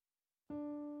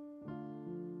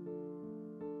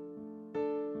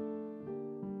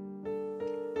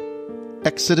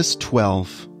Exodus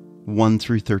 12, 1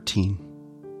 through 13.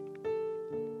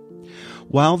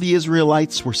 While the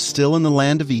Israelites were still in the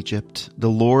land of Egypt, the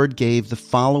Lord gave the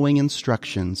following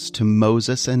instructions to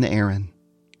Moses and Aaron.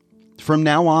 From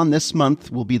now on, this month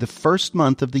will be the first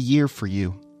month of the year for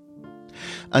you.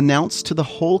 Announce to the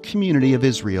whole community of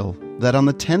Israel that on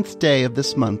the 10th day of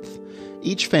this month,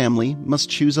 each family must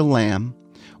choose a lamb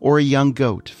or a young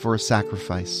goat for a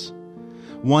sacrifice,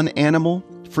 one animal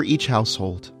for each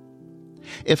household.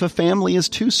 If a family is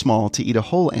too small to eat a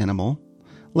whole animal,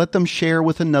 let them share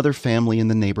with another family in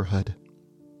the neighborhood.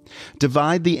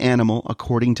 Divide the animal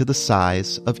according to the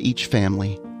size of each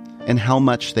family and how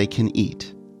much they can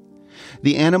eat.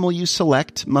 The animal you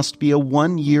select must be a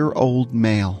 1-year-old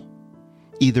male,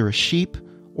 either a sheep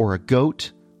or a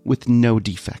goat with no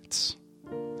defects.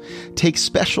 Take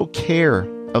special care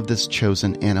of this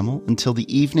chosen animal until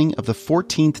the evening of the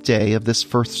 14th day of this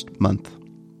first month,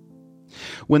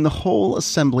 when the whole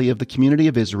assembly of the community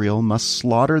of Israel must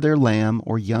slaughter their lamb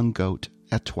or young goat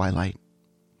at twilight.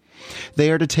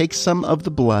 They are to take some of the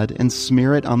blood and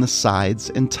smear it on the sides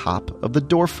and top of the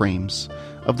door frames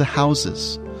of the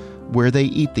houses where they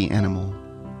eat the animal.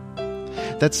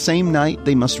 That same night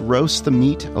they must roast the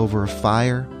meat over a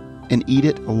fire and eat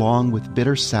it along with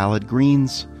bitter salad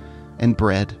greens and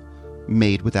bread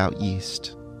made without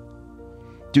yeast.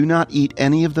 Do not eat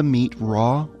any of the meat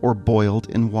raw or boiled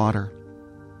in water.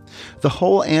 The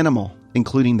whole animal,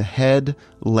 including the head,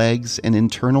 legs, and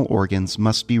internal organs,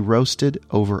 must be roasted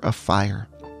over a fire.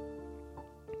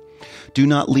 Do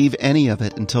not leave any of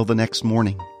it until the next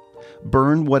morning.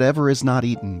 Burn whatever is not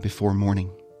eaten before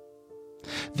morning.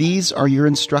 These are your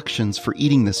instructions for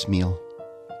eating this meal.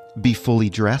 Be fully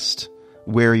dressed,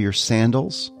 wear your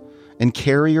sandals, and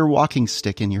carry your walking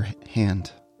stick in your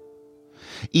hand.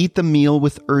 Eat the meal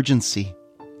with urgency,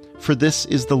 for this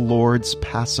is the Lord's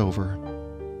Passover.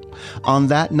 On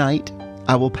that night,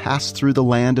 I will pass through the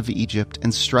land of Egypt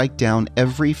and strike down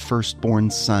every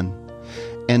firstborn son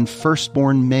and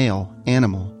firstborn male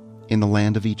animal in the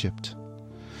land of Egypt.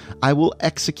 I will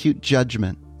execute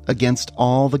judgment against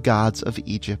all the gods of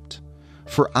Egypt,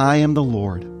 for I am the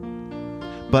Lord.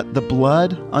 But the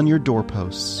blood on your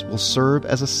doorposts will serve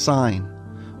as a sign,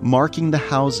 marking the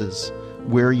houses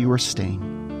where you are staying.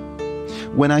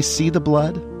 When I see the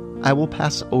blood, I will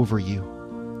pass over you.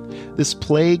 This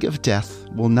plague of death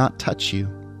will not touch you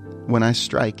when I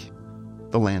strike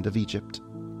the land of Egypt.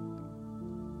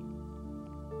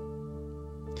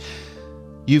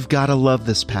 You've got to love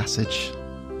this passage.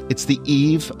 It's the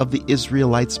eve of the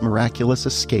Israelites' miraculous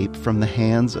escape from the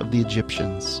hands of the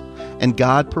Egyptians, and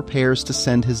God prepares to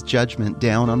send his judgment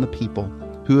down on the people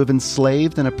who have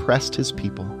enslaved and oppressed his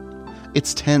people.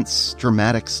 It's tense,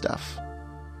 dramatic stuff.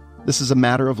 This is a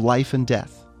matter of life and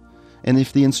death. And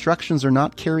if the instructions are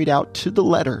not carried out to the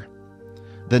letter,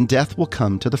 then death will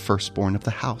come to the firstborn of the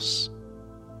house.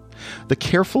 The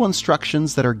careful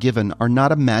instructions that are given are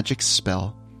not a magic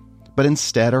spell, but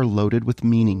instead are loaded with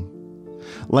meaning,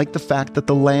 like the fact that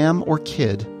the lamb or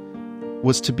kid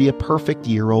was to be a perfect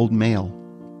year-old male,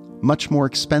 much more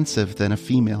expensive than a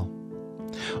female,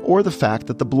 or the fact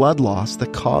that the blood loss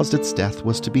that caused its death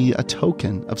was to be a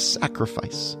token of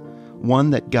sacrifice, one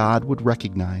that God would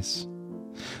recognize.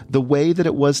 The way that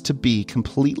it was to be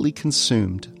completely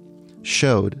consumed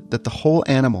showed that the whole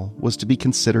animal was to be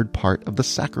considered part of the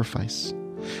sacrifice.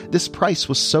 This price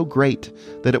was so great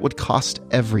that it would cost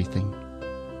everything.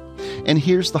 And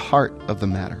here's the heart of the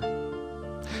matter.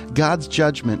 God's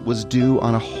judgment was due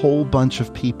on a whole bunch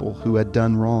of people who had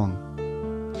done wrong.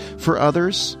 For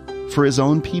others, for his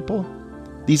own people,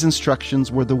 these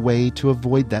instructions were the way to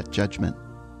avoid that judgment.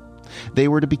 They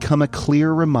were to become a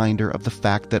clear reminder of the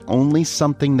fact that only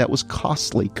something that was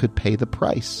costly could pay the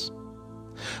price.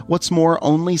 What's more,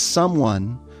 only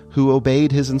someone who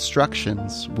obeyed his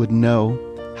instructions would know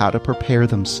how to prepare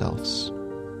themselves.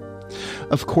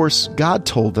 Of course, God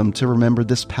told them to remember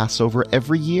this Passover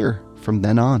every year from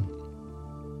then on.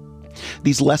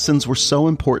 These lessons were so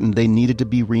important they needed to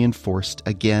be reinforced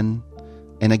again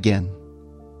and again.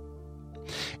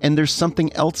 And there's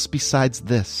something else besides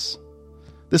this.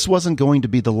 This wasn't going to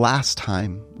be the last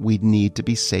time we'd need to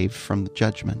be saved from the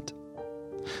judgment.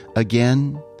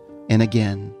 Again and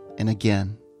again and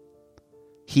again,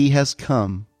 he has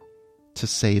come to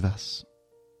save us.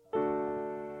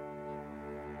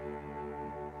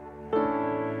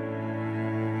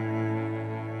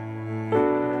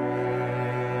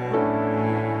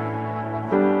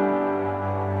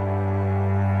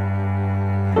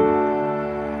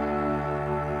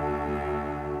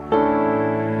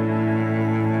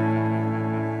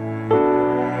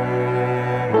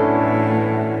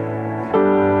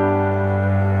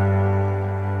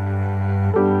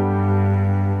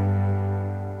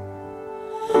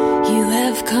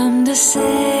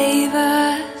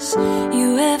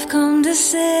 to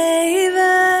say.